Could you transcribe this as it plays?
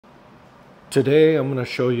Today I'm going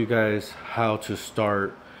to show you guys how to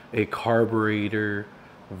start a carbureted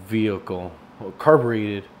vehicle.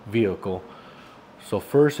 So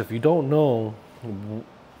first, if you don't know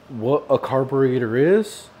what a carburetor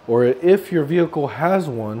is, or if your vehicle has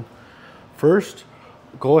one, first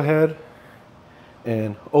go ahead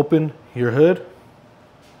and open your hood.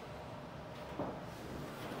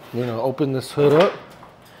 You're going to open this hood up,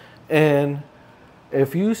 and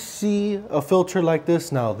if you see a filter like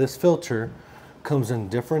this, now this filter comes in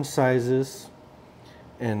different sizes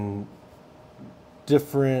and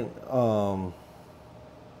different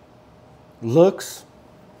looks.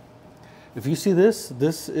 If you see this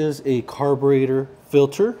is a carburetor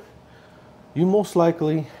filter. You most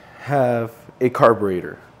likely have a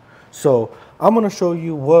carburetor. So I'm going to show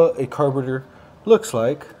you what a carburetor looks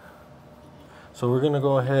like. So we're going to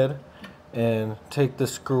go ahead and take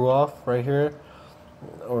this screw off right here,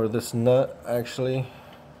 or this nut actually.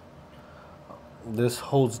 This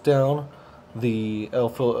holds down the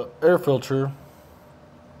air filter,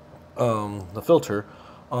 the filter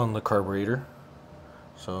on the carburetor.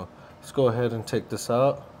 So let's go ahead and take this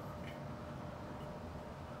out.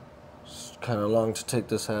 It's kind of long to take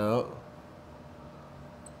this out.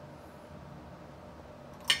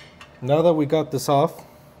 Now that we got this off,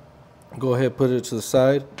 go ahead, put it to the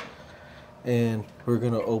side, and we're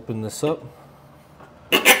going to open this up.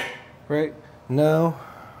 Right now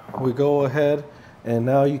we go ahead, and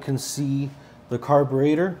now you can see the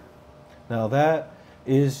carburetor. Now that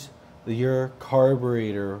is your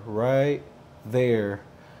carburetor right there.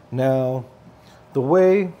 Now the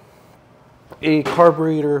way a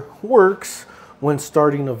carburetor works when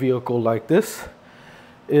starting a vehicle like this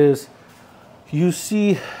is, you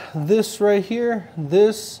see this right here,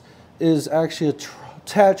 this is actually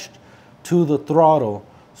attached to the throttle.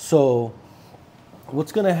 So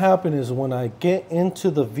what's going to happen is when I get into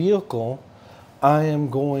the vehicle, I am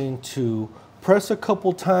going to press a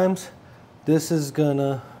couple times. This is going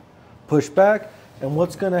to push back, and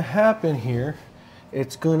what's going to happen here,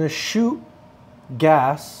 it's going to shoot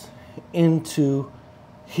gas into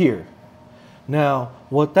here. Now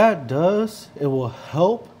what that does, it will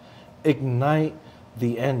help ignite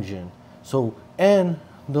the engine. So, and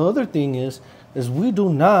the other thing is we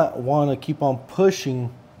do not want to keep on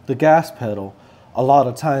pushing the gas pedal a lot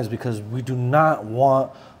of times, because we do not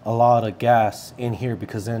want a lot of gas in here,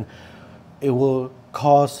 because then it will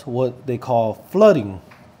cause what they call flooding.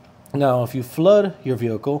 Now if you flood your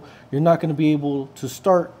vehicle, you're not going to be able to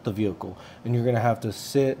start the vehicle, and you're going to have to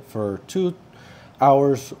sit for 2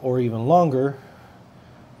 hours or even longer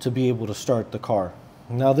to be able to start the car.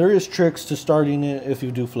 Now there is tricks to starting it if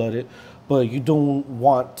you do flood it, but you don't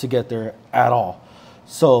want to get there at all.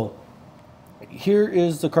 So here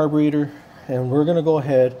is the carburetor, and we're going to go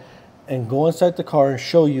ahead and go inside the car and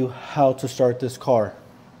show you how to start this car.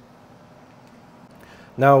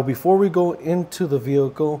 Now before we go into the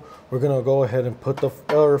vehicle, we're going to go ahead and put the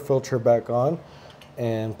air filter back on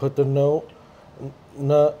and put the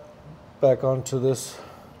nut back onto this.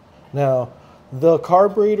 Now the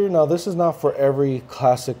carburetor, now this is not for every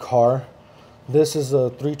classic car. This is a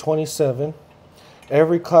 327.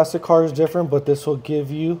 Every classic car is different, but this will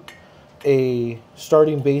give you a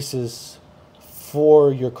starting basis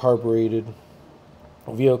for your carbureted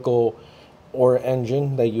vehicle or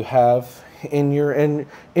engine that you have in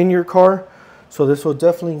your car. So this will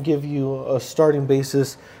definitely give you a starting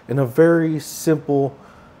basis and a very simple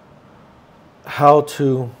how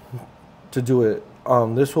to do it.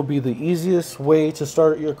 This will be the easiest way to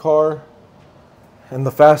start your car and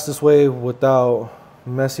the fastest way without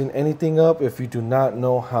messing anything up if you do not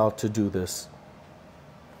know how to do this.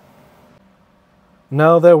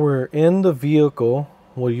 Now that we're in the vehicle,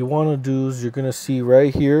 what you want to do is, you're going to see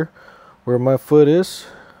right here where my foot is,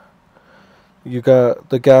 you got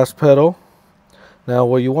the gas pedal. Now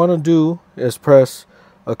what you want to do is press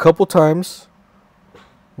a couple times.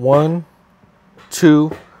 1,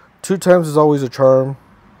 2 times is always a charm.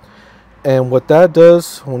 And what that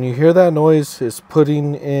does, when you hear that noise, is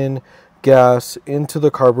putting in gas into the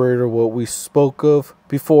carburetor, what we spoke of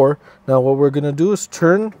before. Now what we're going to do is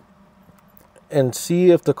turn and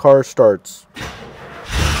see if the car starts.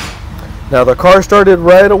 Now the car started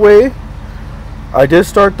right away. I did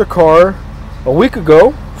start the car a week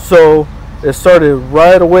ago, so it started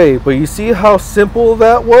right away. But you see how simple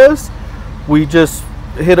that was? We just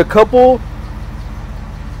hit a couple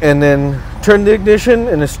and then turned the ignition,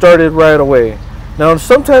 and it started right away. Now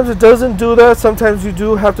sometimes it doesn't do that. Sometimes you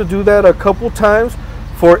do have to do that a couple times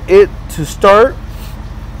for it to start.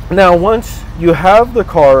 Now once you have the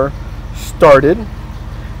car started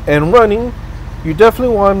and running, you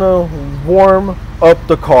definitely want to warm up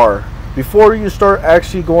the car. before you start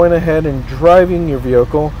actually going ahead and driving your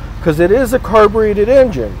vehicle, because it is a carbureted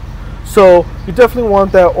engine. So you definitely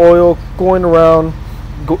want that oil going around,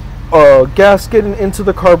 gas getting into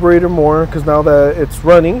the carburetor more, because now that it's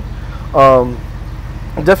running,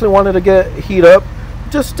 definitely wanted to get heat up.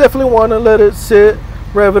 Just definitely want to let it sit,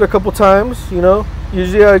 rev it a couple times. You know,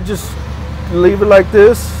 usually I just leave it like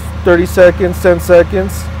this, 30 seconds, 10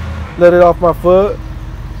 seconds, let it off my foot,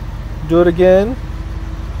 do it again.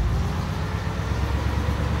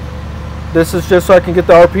 This is just so I can get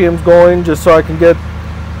the RPMs going, just so I can get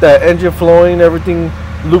that engine flowing, everything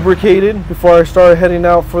lubricated before I start heading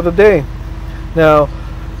out for the day. Now,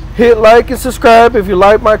 hit like and subscribe if you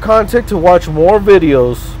like my content to watch more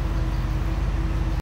videos.